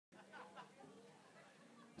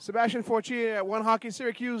Sebastian Fortier at OneHockey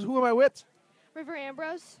Syracuse. Who am I with? River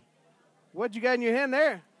Ambrose. What you got in your hand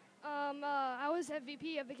there? I was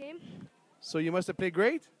MVP of the game. So you must have played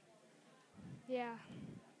great. Yeah.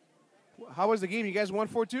 How was the game? You guys won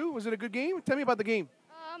 4-2? Was it a good game? Tell me about the game.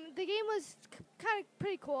 The game was kind of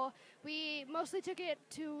pretty cool. We mostly took it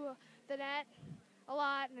to the net a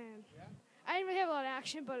lot, and I didn't really have a lot of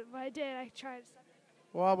action, but when I did, I tried.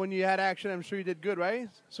 Well, when you had action, I'm sure you did good, right?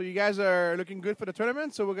 So you guys are looking good for the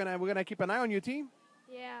tournament. So we're gonna keep an eye on your team.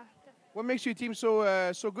 Yeah. What makes your team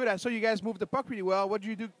so good? I saw you guys move the puck really well. What do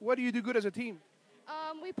you do? What do you do good as a team?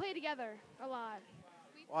 We play together a lot.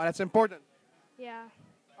 Oh, that's important. Yeah.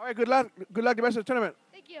 All right. Good luck. Good luck the rest of the tournament.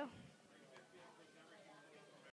 Thank you.